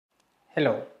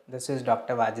Hello, this is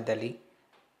Dr. Wajid Ali,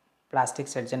 plastic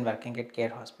surgeon working at Care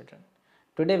Hospital.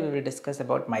 Today we will discuss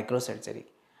about microsurgery.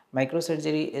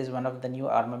 Microsurgery is one of the new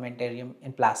armamentarium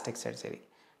in plastic surgery.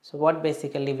 So what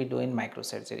basically we do in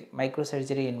microsurgery?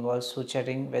 Microsurgery involves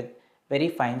suturing with very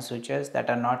fine sutures that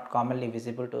are not commonly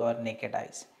visible to our naked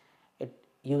eyes. It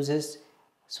uses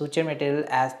suture material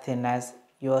as thin as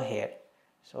your hair.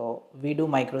 So we do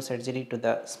microsurgery to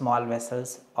the small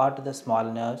vessels or to the small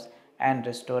nerves and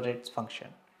restore its function.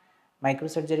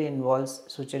 Microsurgery involves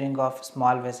suturing of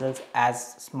small vessels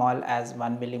as small as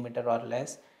 1 millimeter or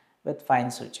less with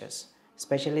fine sutures.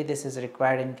 Especially this is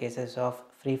required in cases of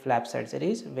free flap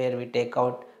surgeries where we take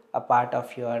out a part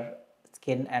of your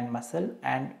skin and muscle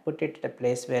and put it at a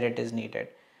place where it is needed.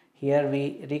 Here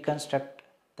we reconstruct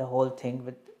the whole thing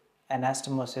with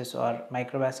anastomosis or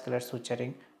microvascular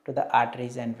suturing to the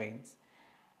arteries and veins.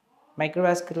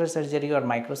 Microvascular surgery or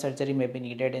microsurgery may be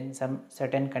needed in some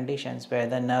certain conditions where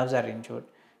the nerves are injured,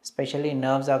 especially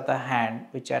nerves of the hand,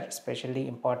 which are especially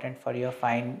important for your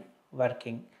fine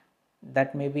working,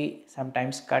 that may be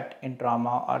sometimes cut in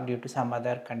trauma or due to some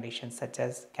other conditions such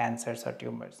as cancers or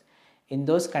tumors. In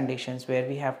those conditions where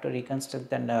we have to reconstruct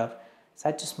the nerve,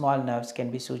 such small nerves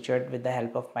can be sutured with the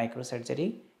help of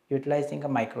microsurgery utilizing a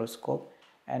microscope,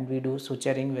 and we do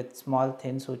suturing with small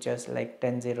thin sutures like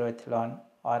 10-0-ethlon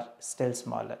or still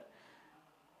smaller.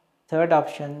 Third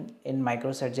option in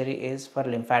microsurgery is for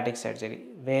lymphatic surgery,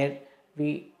 where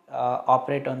we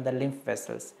operate on the lymph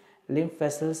vessels. Lymph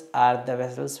vessels are the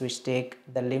vessels which take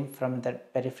the lymph from the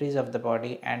peripheries of the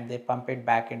body and they pump it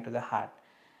back into the heart.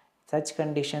 Such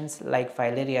conditions like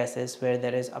filariasis, where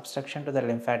there is obstruction to the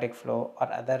lymphatic flow,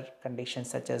 or other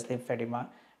conditions such as lymphedema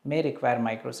may require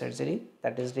microsurgery,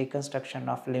 that is reconstruction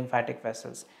of lymphatic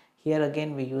vessels. Here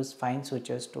again we use fine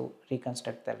sutures to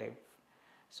reconstruct the lymph.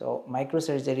 So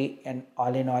microsurgery and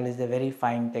all in all is a very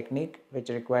fine technique which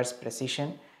requires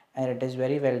precision, and it is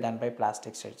very well done by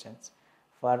plastic surgeons.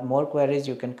 For more queries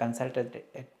you can consult at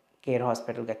Care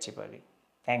Hospital Gachibowli.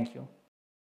 Thank you.